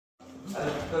and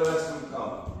the rest will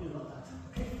come. You like that,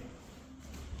 okay.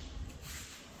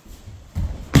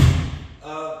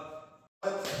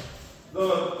 No,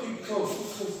 keep close,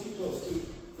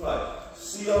 Right,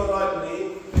 see your right knee,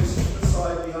 this is the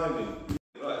side behind him.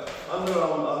 Right,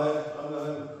 underarm,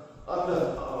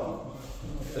 underarm.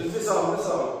 And this arm.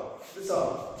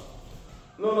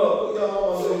 No, put your arm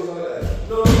on this like that.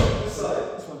 No, this side.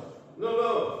 This one.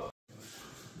 No.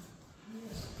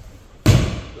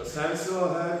 Just hands to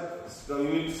our head. So you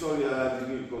need to show your hand, you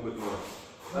need to go a bit more.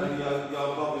 And your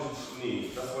bum is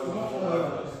knee. That's why you want to go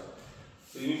backwards.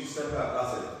 So you need to step back,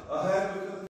 that's it. Ahead,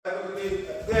 look at me.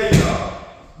 There you are.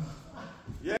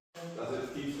 Yeah. That's it,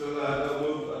 keep still there, don't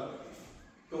move.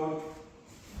 Go on.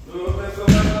 No, let's go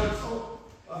backwards.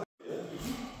 Yeah.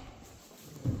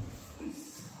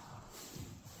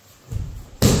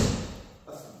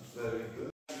 That's very good.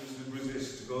 Use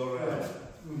resist to go around.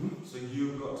 So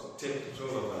you've got to take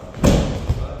control of that.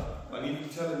 Right? I need to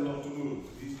tell him not to move.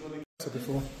 He's going to. So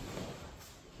before.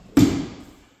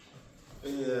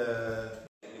 Yeah.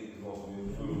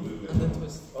 And then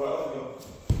twist. Alright, off you go.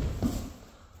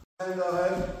 Hand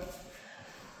ahead.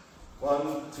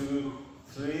 1, 2,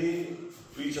 3.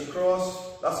 Reach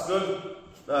across. That's good.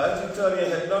 Now as you turn your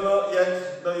head. No,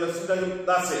 yet. No, you're sitting.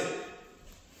 That's it.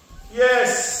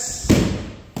 Yes.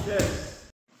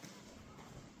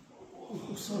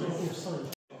 Oh, sorry.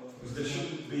 Because there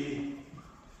shouldn't be.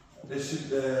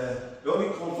 The only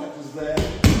contact is there.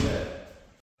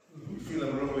 You feel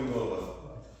them rolling over.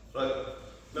 Right.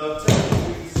 Now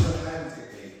technically it's your hand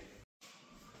technique.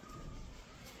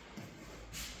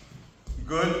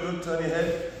 Good, turn your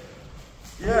head.